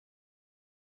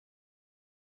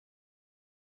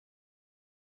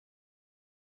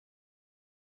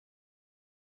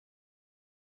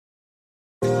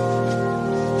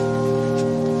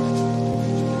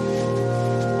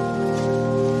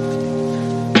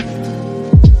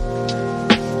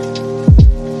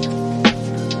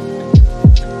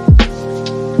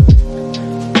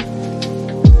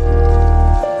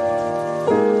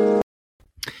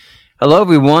Hello,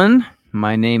 everyone.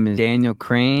 My name is Daniel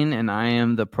Crane, and I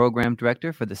am the Program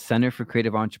Director for the Center for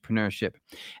Creative Entrepreneurship.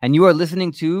 And you are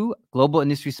listening to Global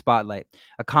Industry Spotlight,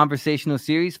 a conversational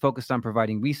series focused on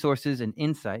providing resources and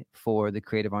insight for the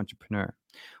creative entrepreneur.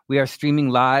 We are streaming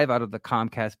live out of the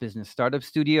Comcast Business Startup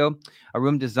Studio, a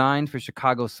room designed for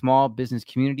Chicago's small business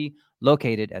community,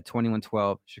 located at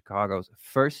 2112, Chicago's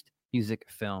first music,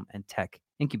 film, and tech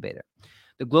incubator.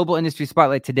 The Global Industry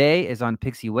Spotlight today is on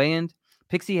Pixie Weyand.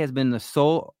 Pixie has been the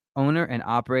sole owner and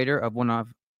operator of one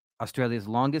of Australia's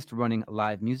longest running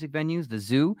live music venues, the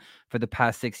Zoo, for the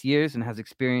past 6 years, and has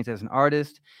experience as an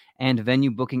artist and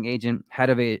venue booking agent, head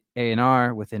of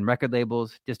A&R within record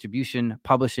labels, distribution,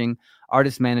 publishing,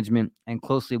 artist management, and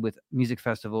closely with music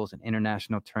festivals and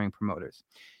international touring promoters.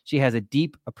 She has a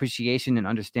deep appreciation and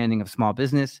understanding of small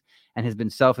business and has been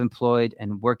self-employed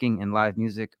and working in live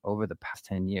music over the past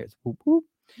 10 years. Whoop, whoop.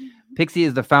 Pixie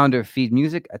is the founder of Feed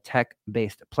Music, a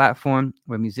tech-based platform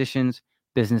where musicians,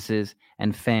 businesses,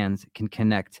 and fans can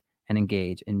connect and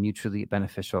engage in mutually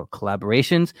beneficial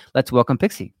collaborations. Let's welcome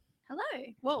Pixie. Hello.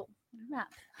 Whoa.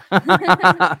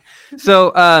 Matt.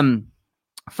 So,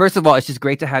 first of all, it's just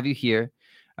great to have you here.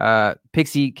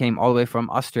 Pixie came all the way from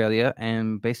Australia,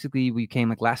 and basically we came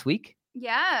like last week.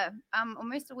 Yeah,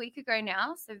 almost a week ago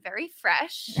now, so very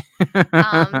fresh,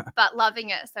 but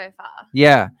loving it so far.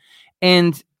 Yeah.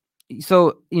 And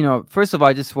so, first of all,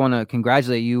 I just want to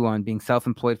congratulate you on being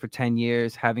self-employed for 10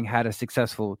 years, having had a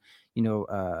successful,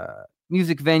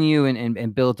 music venue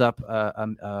and built up,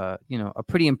 a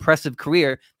pretty impressive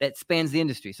career that spans the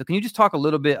industry. So can you just talk a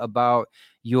little bit about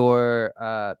your,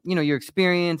 your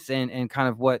experience and kind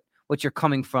of what you're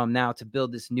coming from now to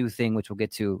build this new thing, which we'll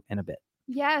get to in a bit?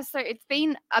 Yeah, so it's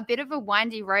been a bit of a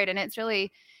windy road, and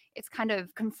it's kind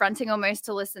of confronting almost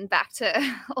to listen back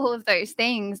to all of those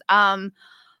things.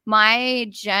 My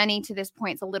journey to this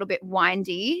point is a little bit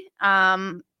windy.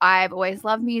 I've always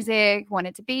loved music,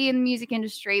 wanted to be in the music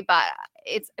industry, but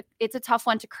it's a tough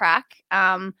one to crack.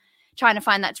 Trying to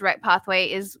find that direct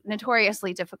pathway is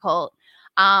notoriously difficult.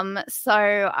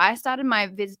 So I started my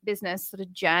business sort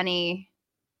of journey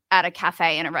at a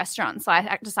cafe and a restaurant. So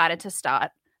I decided to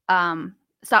start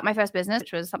my first business,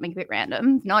 which was something a bit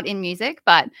random, not in music,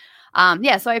 but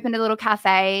so I opened a little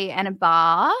cafe and a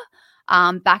bar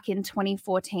back in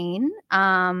 2014.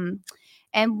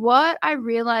 And what I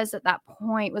realized at that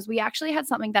point was we actually had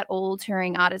something that all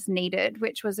touring artists needed,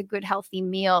 which was a good, healthy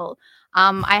meal.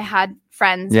 I had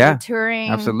friends who were touring,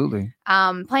 absolutely,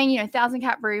 playing, 1,000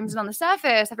 cap rooms, and on the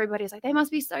surface, everybody's like, they must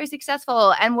be so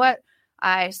successful. And what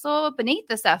I saw beneath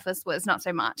the surface was not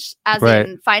so much, as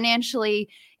in financially,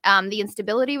 the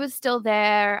instability was still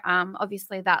there.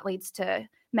 Obviously, that leads to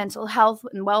mental health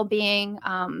and well-being.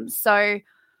 So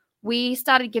we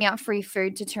started giving out free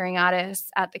food to touring artists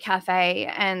at the cafe,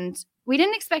 and we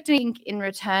didn't expect anything in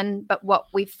return, but what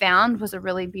we found was a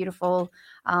really beautiful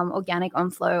organic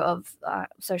inflow of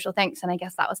social thanks. And I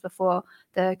guess that was before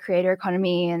the creator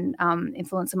economy and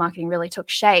influencer marketing really took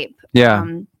shape. Yeah.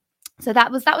 So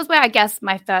that was where I guess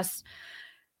my first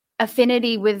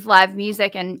affinity with live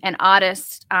music and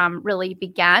artists really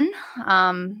began.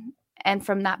 And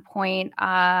from that point,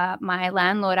 my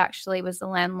landlord actually was the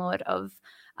landlord of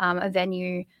a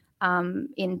venue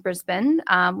in Brisbane,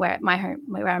 where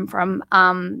I'm from,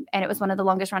 and it was one of the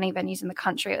longest running venues in the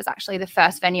country. It was actually the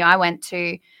first venue I went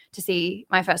to see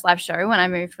my first live show when I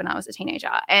moved when I was a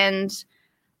teenager. And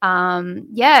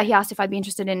he asked if I'd be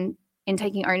interested in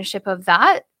taking ownership of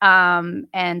that,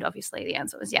 and obviously the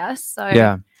answer was yes.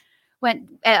 So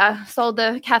sold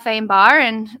the cafe and bar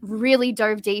and really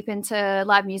dove deep into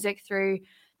live music through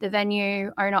the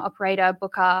venue, owner, operator,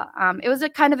 booker. It was a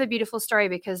kind of a beautiful story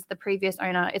because the previous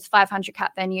owner, it's 500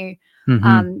 cap venue,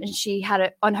 and she had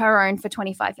it on her own for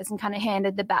 25 years and kind of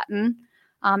handed the baton.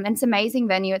 And it's an amazing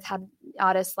venue. It's had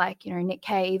artists like, Nick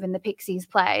Cave and the Pixies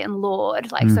play and Lord.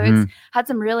 So it's had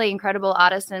some really incredible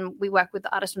artists, and we work with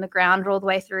the artists from the ground all the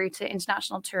way through to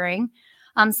international touring.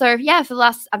 I've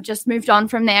just moved on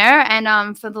from there,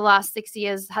 and for the last 6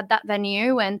 years had that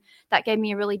venue, and that gave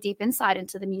me a really deep insight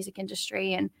into the music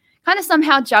industry and kind of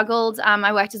somehow juggled.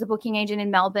 I worked as a booking agent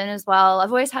in Melbourne as well. I've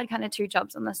always had kind of two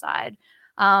jobs on the side,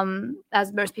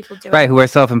 as most people do. Right, who are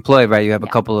self-employed, right? You have a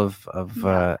couple of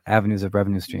avenues of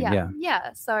revenue stream.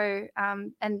 Yeah. So,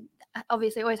 and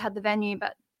obviously always had the venue,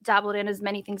 but dabbled in as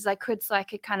many things as I could so I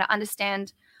could kind of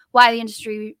understand why the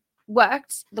industry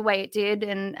worked the way it did,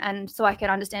 and so I could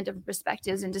understand different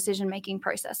perspectives and decision-making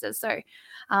processes. So,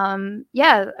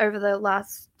 over the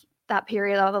last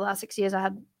 6 years, I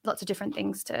had lots of different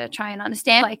things to try and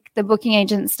understand, like the booking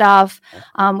agent stuff,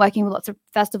 working with lots of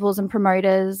festivals and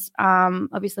promoters,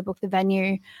 obviously booked the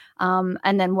venue,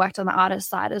 and then worked on the artist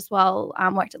side as well,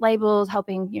 worked at labels,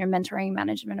 helping, mentoring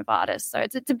management of artists. So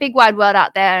it's a big wide world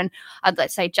out there, and I'd like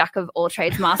to say jack of all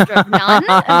trades, master of none,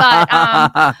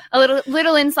 but a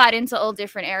little insight into all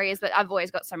different areas, but I've always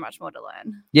got so much more to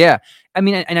learn. Yeah. I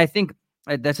mean, and I think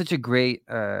that's such a great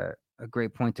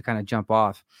point to kind of jump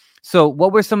off. So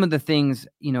what were some of the things,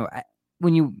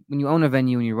 when you own a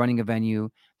venue and you're running a venue,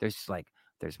 there's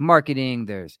marketing,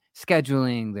 there's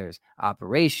scheduling, there's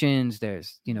operations,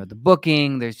 there's, the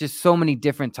booking, there's just so many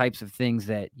different types of things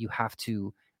that you have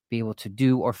to be able to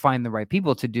do or find the right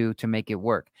people to do to make it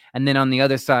work. And then on the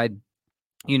other side,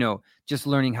 just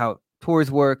learning how tours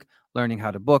work, learning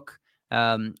how to book.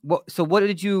 So what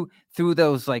did you, through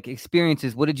those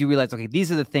experiences, what did you realize? Okay,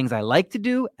 these are the things I like to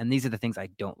do, and these are the things I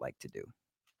don't like to do.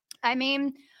 I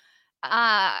mean,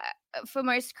 for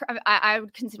most, I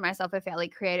would consider myself a fairly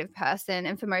creative person,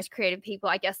 and for most creative people,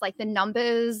 I guess the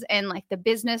numbers and the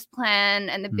business plan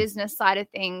and the business side of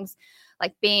things,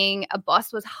 being a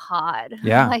boss was hard.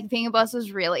 Yeah, being a boss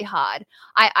was really hard.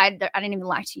 I didn't even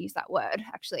like to use that word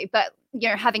actually, but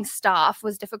having staff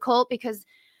was difficult because,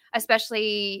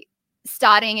 especially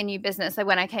starting a new business. So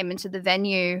when I came into the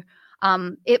venue,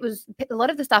 it was a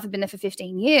lot of the staff had been there for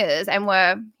 15 years and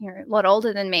were a lot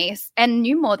older than me and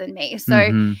knew more than me.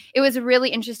 So it was a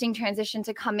really interesting transition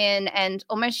to come in and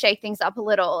almost shake things up a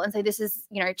little and say, this is,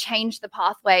 change the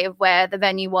pathway of where the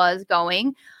venue was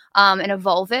going, and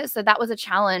evolve it. So that was a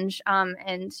challenge.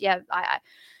 And yeah,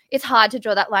 it's hard to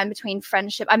draw that line between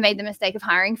friendship. I made the mistake of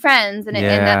hiring friends, and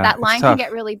that line can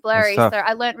get really blurry. So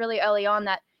I learned really early on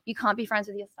that you can't be friends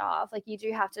with your staff. You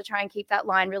do have to try and keep that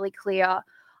line really clear.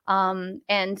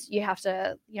 And you have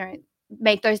to,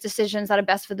 make those decisions that are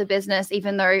best for the business,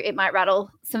 even though it might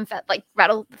rattle some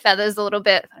rattle feathers a little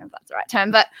bit. I don't know if that's the right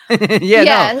term, but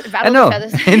rattle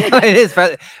feathers. No, it is.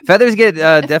 Feathers get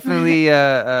definitely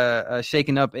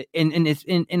shaken up, and it's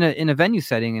in a venue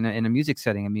setting, in a music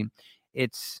setting. I mean,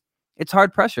 it's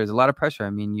hard pressure. There's a lot of pressure.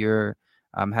 I mean, you're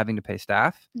having to pay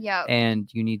staff, and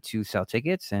you need to sell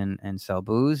tickets and sell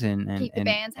booze and keep the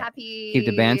bands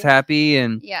happy,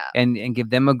 and give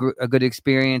them a good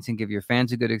experience and give your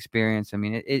fans a good experience. I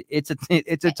mean, it's a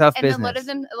tough business. A lot of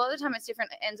the time it's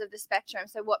different ends of the spectrum.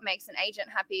 So what makes an agent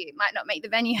happy might not make the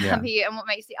venue happy, and what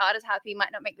makes the artist happy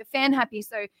might not make the fan happy.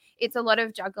 So it's a lot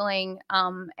of juggling,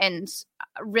 and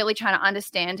really trying to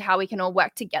understand how we can all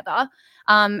work together,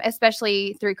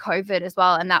 especially through COVID as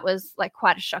well. And that was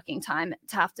quite a shocking time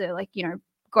to have to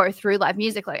go through live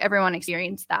music. Everyone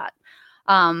experienced that.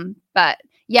 But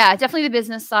yeah, definitely the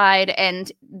business side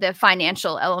and the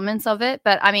financial elements of it.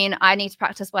 But I mean, I need to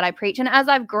practice what I preach. And as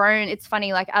I've grown, it's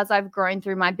funny, as I've grown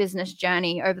through my business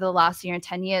journey over the last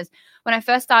 10 years, when I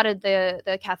first started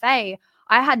the cafe,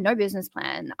 I had no business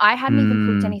plan. I hadn't even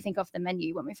cooked anything off the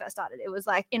menu when we first started. It was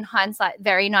in hindsight,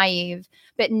 very naive.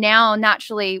 But now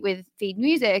naturally with Feed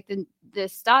Music, the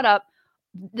startup,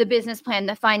 the business plan,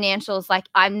 the financials,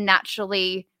 I'm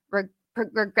naturally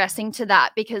regressing to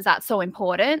that because that's so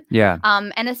important. Yeah.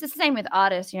 And it's the same with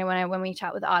artists. When we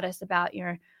chat with artists about,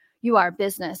 you are a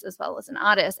business as well as an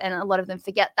artist, and a lot of them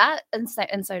forget that, and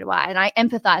so do I. And I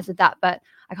empathize with that, but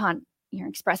I can't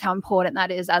express how important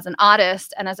that is as an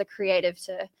artist and as a creative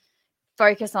to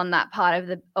focus on that part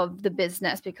of the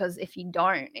business, because if you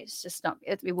don't, it's just not,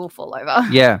 it will fall over.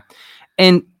 Yeah.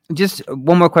 And just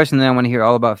one more question, then I want to hear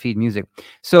all about Feed Music.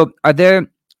 So are there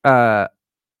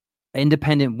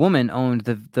independent woman owned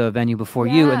the venue before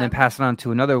you and then pass it on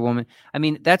to another woman? I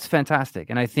mean, that's fantastic.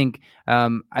 And I think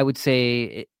I would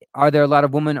say, are there a lot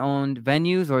of woman owned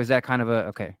venues, or is that kind of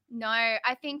okay? No,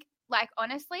 I think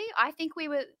honestly, I think we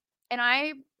were, and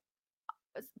I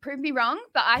prove me wrong,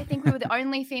 but I think we were the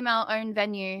only female owned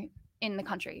venue in the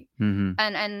country.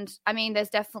 And I mean, there's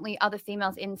definitely other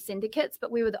females in syndicates,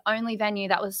 but we were the only venue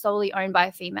that was solely owned by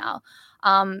a female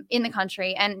in the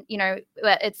country. And,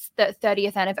 it's the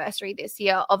 30th anniversary this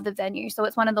year of the venue. So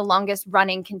it's one of the longest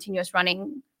running, continuous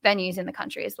running venues in the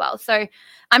country as well. So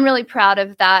I'm really proud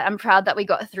of that. I'm proud that we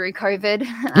got through COVID.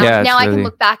 Now I can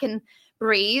look back and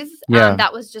breathe.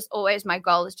 That was just always my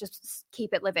goal, is just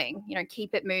keep it living,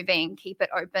 keep it moving, keep it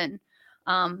open.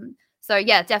 So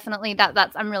yeah, definitely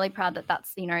that's, I'm really proud that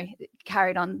that's,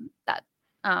 carried on that,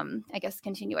 I guess,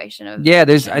 continuation of. Yeah,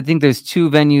 I think there's two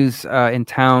venues in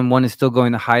town. One is still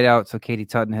going, the Hideout. So Katie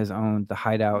Tutton has owned the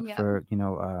Hideout for,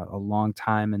 a long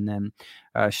time. And then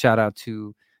shout out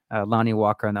to Lonnie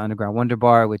Walker and the Underground Wonder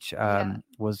Bar, which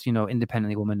was,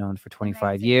 independently woman owned for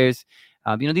 25 years.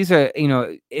 These are,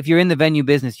 if you're in the venue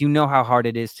business, you know how hard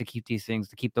it is to keep these things,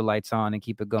 to keep the lights on and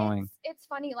keep it going. It's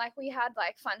funny. Like we had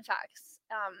like fun facts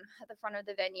at the front of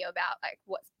the venue about like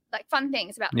what's like fun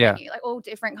things about the venue, like all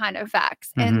different kind of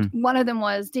facts. And one of them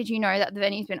was, did you know that the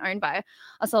venue's been owned by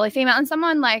a solo female? And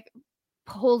someone like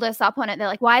pulled us up on it. They're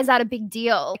like, why is that a big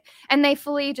deal? And they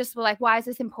fully just were like, why is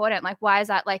this important? Like, why is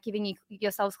that like giving you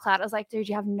yourselves clout? I was like, dude,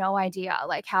 you have no idea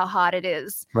like how hard it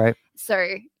is. Right.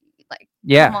 So like,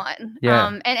 come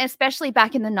on. And especially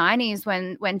back in the 90s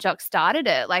when Jock started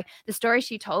it, like the story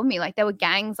she told me, like there were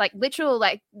gangs, like literal,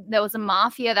 like there was a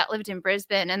mafia that lived in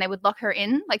Brisbane and they would lock her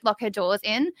in, like lock her doors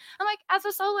in. I'm like, as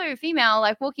a solo female,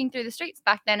 like walking through the streets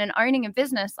back then and owning a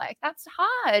business, like that's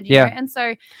hard. You know? And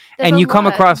so you come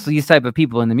across these type of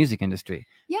people in the music industry.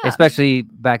 Yeah. Especially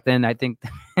back then, I think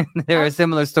there are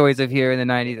similar stories of here in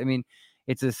the 90s. I mean,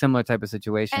 it's a similar type of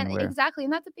situation. Exactly.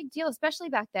 And that's a big deal, especially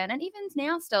back then and even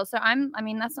now still. So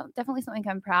that's definitely something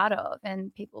I'm proud of.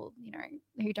 And people,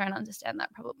 who don't understand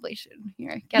that probably should,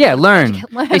 learn.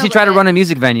 They should try to run a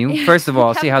music venue, first of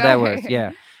all, see how that works.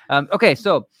 Yeah. Okay.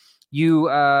 So you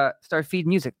start Feed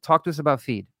Music. Talk to us about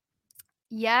Feed.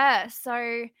 Yeah.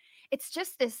 So it's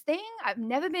just this thing I've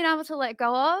never been able to let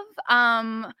go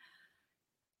of.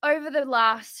 Over the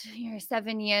last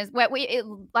 7 years, where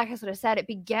like I sort of said, it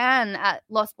began at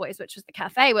Lost Boys, which was the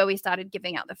cafe where we started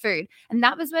giving out the food, and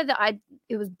that was where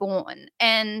it was born.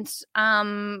 And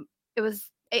it was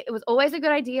always a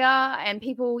good idea, and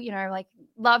people like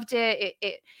loved it.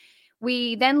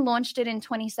 We then launched it in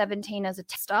 2017 as a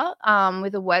tester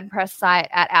with a WordPress site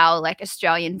at our like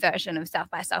Australian version of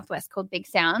South by Southwest called Big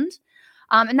Sound.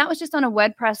 And that was just on a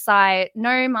WordPress site,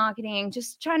 no marketing,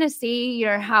 just trying to see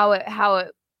how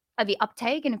it the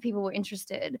uptake and if people were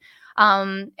interested.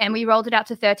 And we rolled it out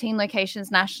to 13 locations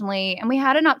nationally, and we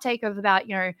had an uptake of about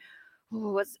it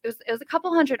was a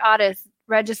couple hundred artists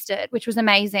registered, which was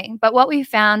amazing. But what we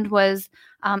found was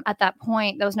at that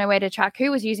point there was no way to track who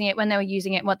was using it, when they were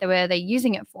using it, and what they were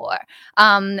using it for.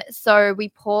 So we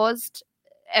paused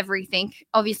everything.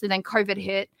 Obviously then COVID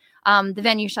hit, the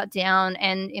venue shut down,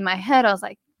 and in my head I was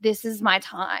like, this is my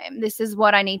time. This is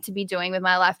what I need to be doing with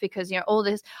my life, because, all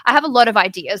this, I have a lot of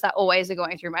ideas that always are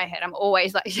going through my head. I'm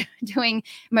always like doing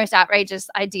most outrageous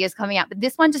ideas coming out, but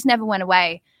this one just never went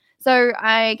away. So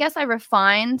I guess I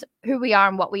refined who we are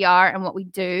and what we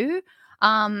do.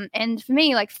 And for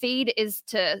me, like Feed is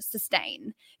to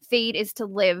sustain, Feed is to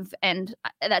live. And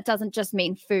that doesn't just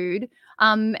mean food.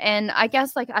 And I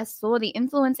guess like I saw the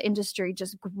influence industry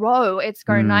just grow. It's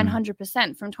grown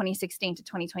 900% from 2016 to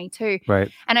 2022.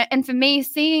 Right. And for me,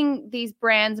 seeing these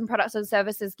brands and products and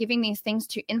services, giving these things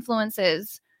to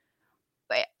influencers,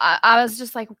 I was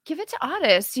just like, give it to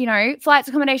artists, flights,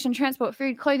 accommodation, transport,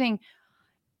 food, clothing.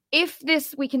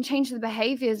 If we can change the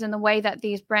behaviors and the way that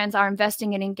these brands are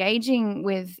investing and engaging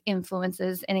with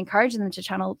influencers and encouraging them to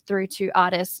channel through to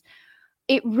artists,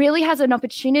 it really has an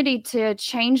opportunity to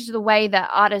change the way that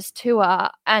artists tour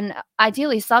and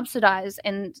ideally subsidize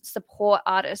and support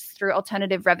artists through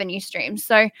alternative revenue streams.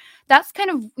 So that's kind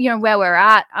of, where we're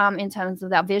at in terms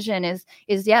of our vision is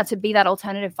to be that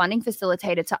alternative funding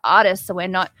facilitator to artists. So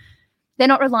they're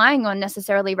not relying on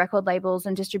necessarily record labels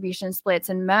and distribution splits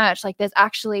and merch. Like there's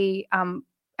actually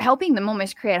helping them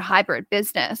almost create a hybrid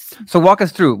business. So walk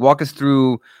us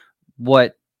through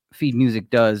what Feed Music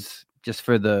does, just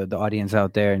for the audience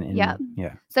out there. Yeah.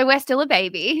 So we're still a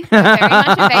baby, very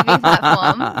much a baby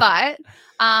platform, but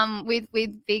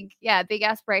with big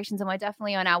aspirations, and we're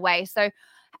definitely on our way. So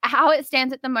how it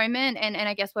stands at the moment, and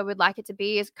I guess where we'd like it to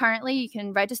be, is currently you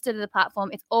can register to the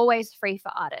platform. It's always free for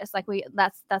artists. Like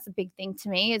that's a big thing to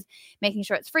me, is making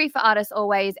sure it's free for artists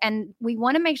always. And we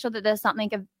want to make sure that there's something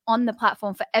on the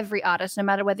platform for every artist, no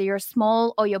matter whether you're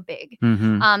small or you're big.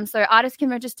 So artists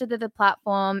can register to the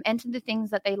platform, enter the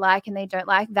things that they like and they don't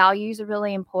like. Values are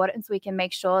really important, so we can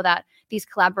make sure that these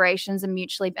collaborations are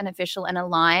mutually beneficial and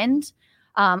aligned.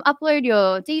 Upload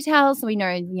your details so we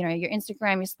know, your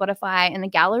Instagram, your Spotify, and the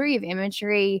gallery of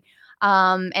imagery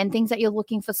and things that you're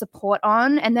looking for support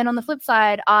on. And then on the flip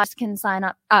side, artists can sign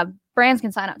up, brands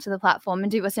can sign up to the platform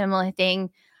and do a similar thing.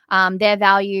 Their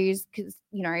values, because,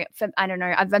 I don't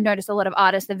know, I've noticed a lot of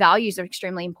artists, the values are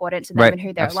extremely important to them and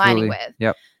who they're aligning with.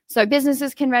 Yep. So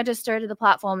businesses can register to the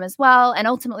platform as well. And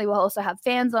ultimately, we'll also have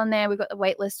fans on there. We've got the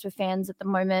wait list for fans at the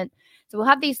moment. So we'll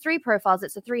have these 3 profiles.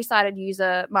 It's a 3-sided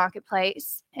user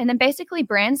marketplace. And then basically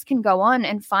brands can go on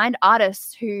and find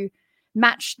artists who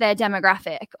match their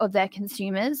demographic of their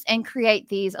consumers and create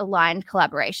these aligned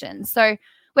collaborations. So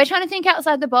we're trying to think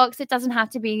outside the box. It doesn't have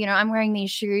to be, you know, I'm wearing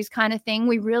these shoes kind of thing.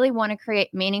 We really want to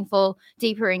create meaningful,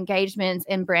 deeper engagements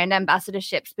and brand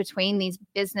ambassadorships between these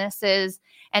businesses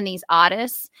and these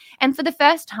artists. And for the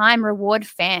first time, reward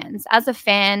fans. As a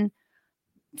fan,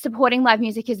 supporting live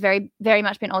music has very, very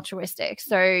much been altruistic.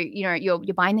 So, you know, you're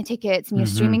buying the tickets and you're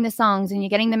streaming the songs and you're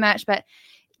getting the merch, but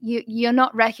you're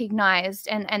not recognized.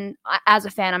 And as a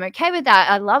fan, I'm okay with that.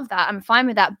 I love that. I'm fine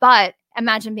with that. But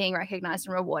imagine being recognized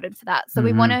and rewarded for that. So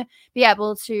we want to be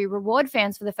able to reward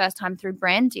fans for the first time through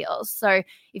brand deals. So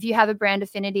if you have a brand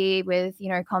affinity with, you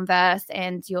know, Converse,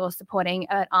 and you're supporting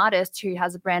an artist who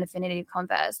has a brand affinity with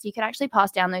Converse, you can actually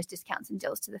pass down those discounts and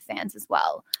deals to the fans as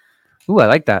well. Ooh, I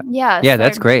like that. Yeah. Yeah,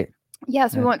 that's great.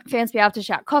 Yes, we want fans to be able to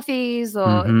shout coffees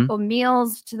or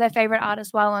meals to their favorite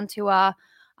artist while on tour.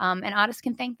 And artists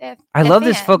can thank their I love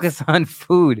fans. this focus on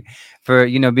food for,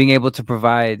 you know, being able to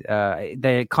provide that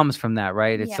it comes from that,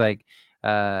 right? It's like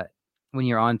when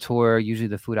you're on tour, usually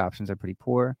the food options are pretty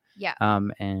poor. Yeah.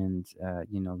 And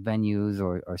you know, venues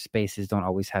or spaces don't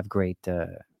always have great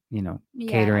you know,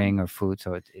 catering or food.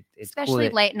 So it's especially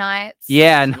cool late nights.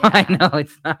 Yeah, no, I know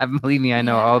it's not. Believe me, I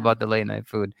know all about the late night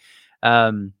food.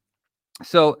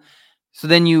 So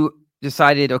then you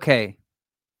decided, okay,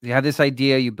 you have this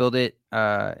idea, you build it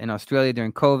in Australia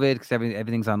during COVID because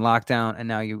everything's on lockdown, and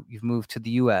now you've moved to the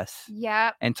US.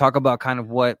 Yeah. And talk about kind of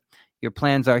what your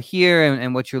plans are here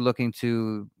and what you're looking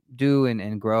to do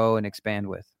and grow and expand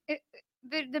with.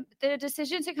 The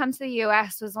decision to come to the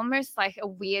US was almost like a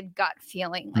weird gut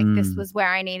feeling, like this was where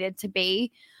I needed to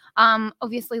be.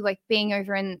 Obviously, like being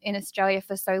over in Australia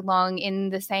for so long in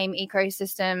the same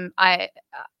ecosystem, I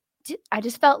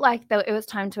just felt like it was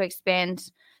time to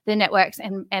expand the networks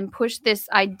and push this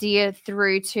idea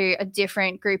through to a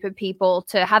different group of people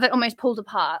to have it almost pulled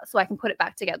apart so I can put it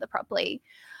back together properly.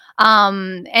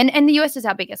 And the US is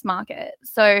our biggest market.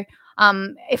 So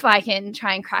if I can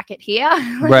try and crack it here.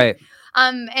 Right.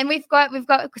 And we've got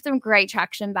some great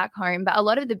traction back home, but a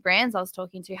lot of the brands I was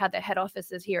talking to had their head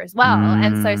offices here as well.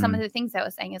 And so some of the things they were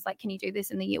saying is like, can you do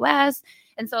this in the US?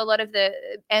 And so a lot of the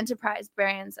enterprise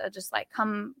brands are just like,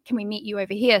 can we meet you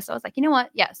over here? So I was like, you know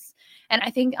what? Yes. And I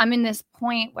think I'm in this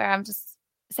point where I'm just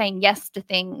saying yes to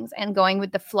things and going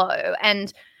with the flow,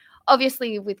 and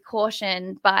obviously with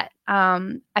caution, but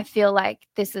I feel like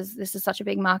this is such a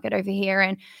big market over here,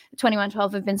 and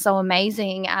 2112 have been so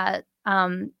amazing at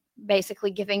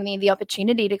basically giving me the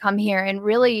opportunity to come here and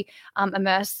really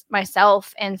immerse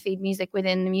myself and feed music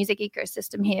within the music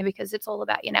ecosystem here, because it's all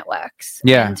about your networks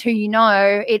and who you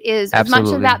know. It is as much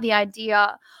about the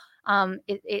idea.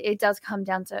 It does come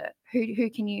down to who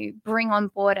can you bring on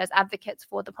board as advocates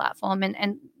for the platform, and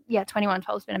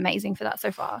 2112 has been amazing for that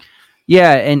so far.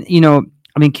 Yeah, and you know,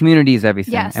 I mean, community is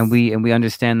everything, yes. and we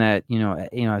understand that. You know,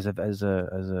 as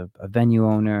a venue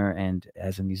owner and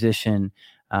as a musician,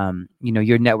 you know,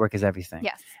 your network is everything.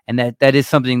 Yes, and that is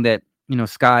something that, you know,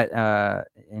 Scott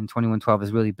in 2112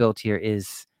 has really built here,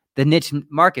 is the niche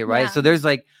market, right? So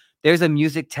there's a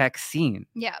music tech scene.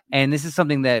 Yeah. And this is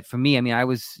something that for me, I mean, I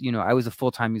was a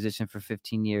full-time musician for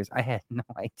 15 years. I had no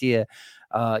idea,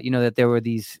 you know, that there were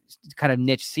these kind of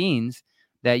niche scenes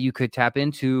that you could tap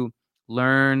into,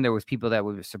 learn. There was people that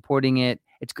were supporting it.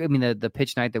 It's good. I mean, the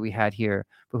pitch night that we had here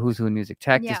for Who's Who in Music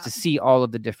Tech, just to see all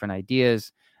of the different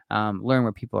ideas, learn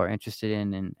what people are interested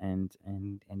in,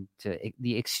 and to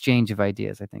the exchange of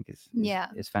ideas, I think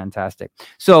is fantastic.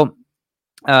 So,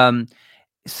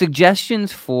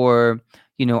 suggestions for,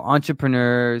 you know,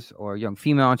 entrepreneurs or young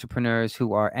female entrepreneurs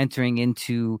who are entering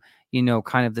into, you know,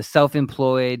 kind of the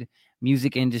self-employed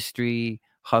music industry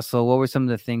hustle. What were some of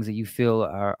the things that you feel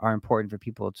are important for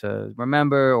people to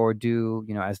remember or do,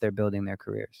 you know, as they're building their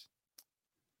careers?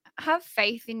 Have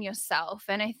faith in yourself.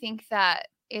 And I think that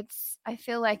I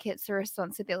feel like it's a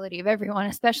responsibility of everyone,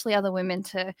 especially other women,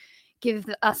 to give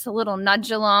us a little nudge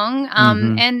along.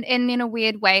 And in a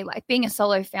weird way, like being a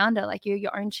solo founder, like you're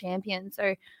your own champion.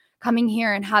 So coming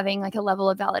here and having like a level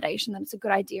of validation that it's a good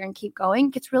idea and keep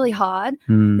going, it's really hard,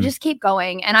 but just keep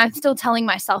going. And I'm still telling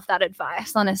myself that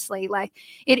advice, honestly. Like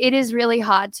it is really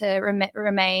hard to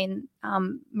remain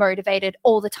motivated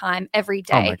all the time, every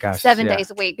day, 7 days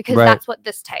a week, because that's what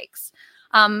this takes.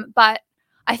 But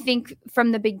I think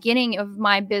from the beginning of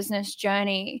my business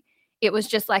journey, it was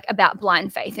just like about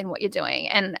blind faith in what you're doing.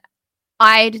 And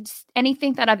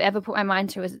anything that I've ever put my mind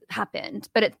to has happened,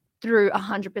 but it through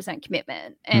 100%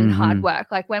 commitment and hard work.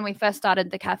 Like when we first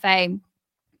started the cafe,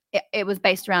 it was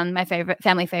based around my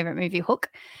family favorite movie,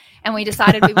 Hook. And we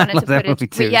decided we wanted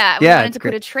to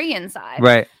put a tree inside.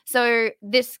 Right. So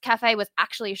this cafe was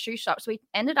actually a shoe shop. So we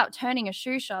ended up turning a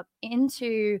shoe shop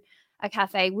into a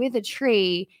cafe with a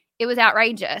tree. it was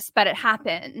outrageous, but it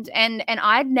happened. And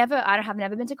I have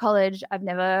never been to college. I've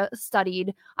never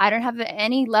studied. I don't have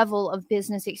any level of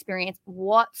business experience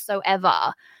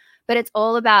whatsoever. But it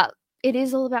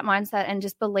is all about mindset and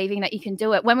just believing that you can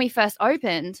do it. When we first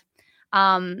opened,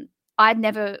 my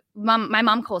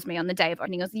mum calls me on the day of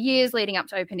opening. It was years leading up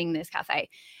to opening this cafe.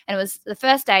 And it was the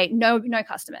first day, no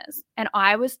customers. And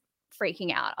I was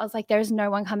freaking out. I was like, there's no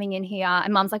one coming in here.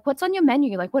 And mum's like, what's on your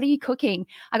menu? Like, what are you cooking?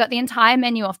 I got the entire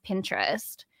menu off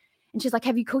Pinterest. And she's like,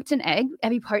 have you cooked an egg?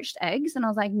 Have you poached eggs? And I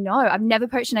was like, no, I've never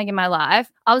poached an egg in my life.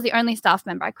 I was the only staff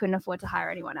member. I couldn't afford to hire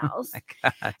anyone else.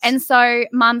 And so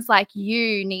mum's like,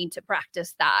 you need to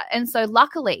practice that. And so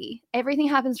luckily, everything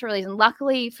happens for a reason.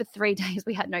 Luckily, for 3 days,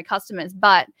 we had no customers.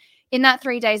 But in that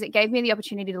 3 days, it gave me the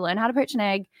opportunity to learn how to poach an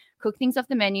egg, cook things off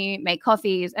the menu, make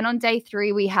coffees. And on day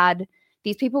 3, we had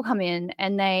these people come in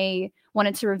and they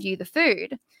wanted to review the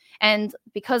food. And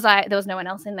because there was no one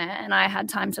else in there and I had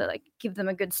time to like give them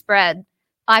a good spread,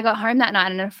 I got home that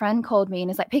night and a friend called me and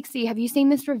is like, Pixie, have you seen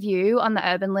this review on the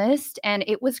Urban List? And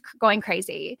it was going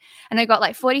crazy. And I got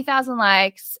like 40,000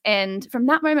 likes. And from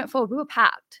that moment forward, we were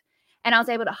packed. And I was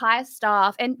able to hire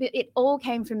staff. And it all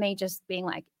came from me just being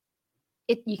like,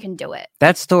 you can do it.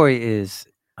 That story is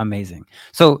amazing.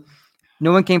 So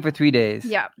no one came for 3 days.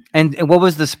 Yeah. And what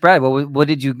was the spread? What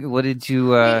did you?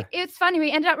 It's funny.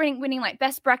 We ended up winning like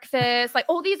best breakfast, like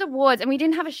all these awards, and we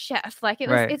didn't have a chef. Like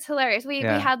it's hilarious. We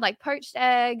had like poached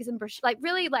eggs and like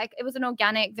really like it was an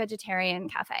organic vegetarian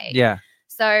cafe. Yeah.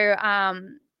 So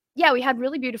we had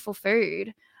really beautiful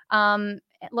food.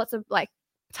 Lots of like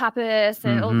tapas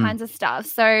and all kinds of stuff.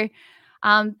 So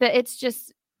but it's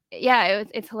just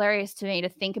it's hilarious to me to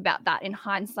think about that in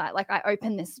hindsight. Like I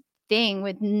opened this thing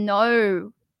with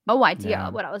no idea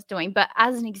what I was doing, but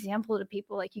as an example to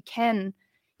people, like you can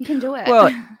do it.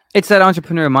 Well, it's that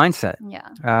entrepreneur mindset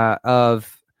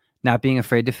of not being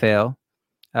afraid to fail,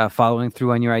 following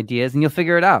through on your ideas, and you'll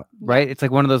figure it out, right? It's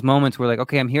like one of those moments where like,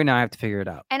 okay, I'm here now, I have to figure it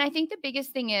out. And I think the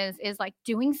biggest thing is like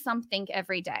doing something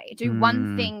every day. Do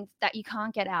one thing that you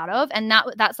can't get out of. And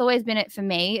that's always been it for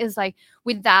me, is like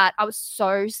with that, I was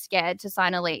so scared to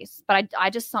sign a lease, but I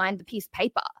just signed the piece of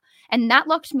paper. And that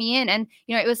locked me in. And,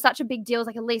 it was such a big deal. It was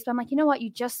like a lease. But I'm like, you know what? You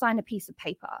just signed a piece of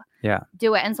paper. Yeah.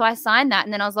 Do it. And so I signed that.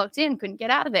 And then I was locked in, couldn't get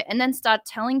out of it. And then start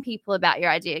telling people about your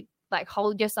idea. Like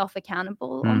hold yourself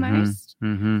accountable almost.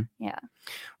 Mm-hmm. Yeah.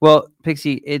 Well,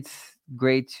 Pixie, it's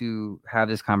great to have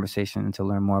this conversation and to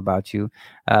learn more about you.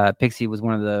 Pixie was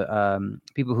one of the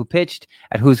people who pitched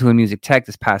at Who's Who in Music Tech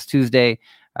this past Tuesday.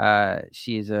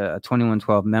 She is a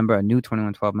 2112 member, a new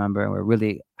 2112 member. And we're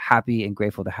really happy and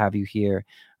grateful to have you here.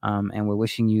 And we're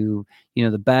wishing you,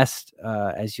 the best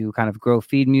as you kind of grow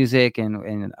Feed Music.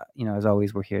 And as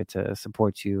always, we're here to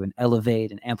support you and elevate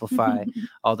and amplify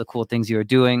all the cool things you're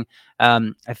doing.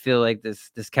 I feel like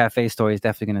this cafe story is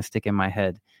definitely going to stick in my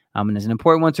head. And it's an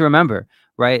important one to remember,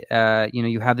 right?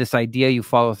 You have this idea, you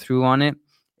follow through on it.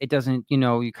 It doesn't,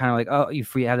 you kind of like, oh, you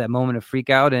have that moment of freak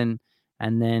out and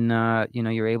then,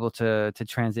 you're able to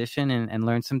transition and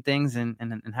learn some things and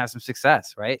have some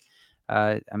success, right?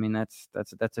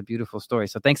 That's a beautiful story.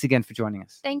 So thanks again for joining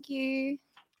us. Thank you.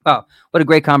 Wow, what a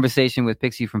great conversation with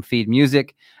Pixie from Feed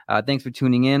Music. Thanks for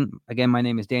tuning in. Again, my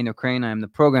name is Daniel Crane. I am the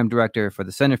program director for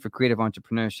the Center for Creative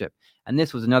Entrepreneurship. And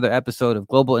this was another episode of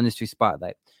Global Industry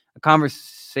Spotlight, a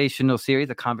conversational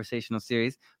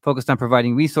series focused on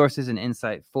providing resources and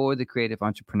insight for the creative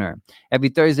entrepreneur. Every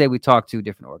Thursday, we talk to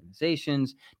different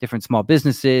organizations, different small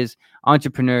businesses,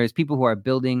 entrepreneurs, people who are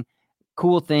building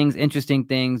cool things, interesting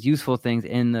things, useful things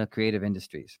in the creative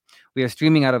industries. We are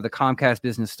streaming out of the Comcast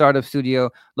Business Startup Studio,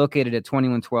 located at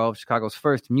 2112, Chicago's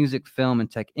first music, film,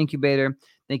 and tech incubator.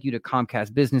 Thank you to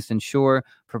Comcast Business and Shore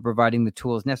for providing the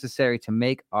tools necessary to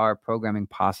make our programming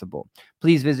possible.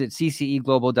 Please visit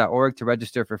cceglobal.org to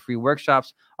register for free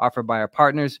workshops offered by our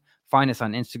partners. Find us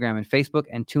on Instagram and Facebook,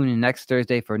 and tune in next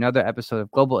Thursday for another episode of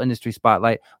Global Industry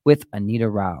Spotlight with Anita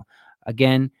Rao.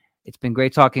 Again, it's been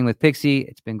great talking with Pixie.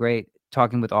 It's been great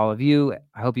talking with all of you.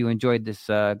 I hope you enjoyed this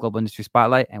Global Industry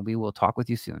Spotlight, and we will talk with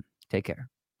you soon. Take care.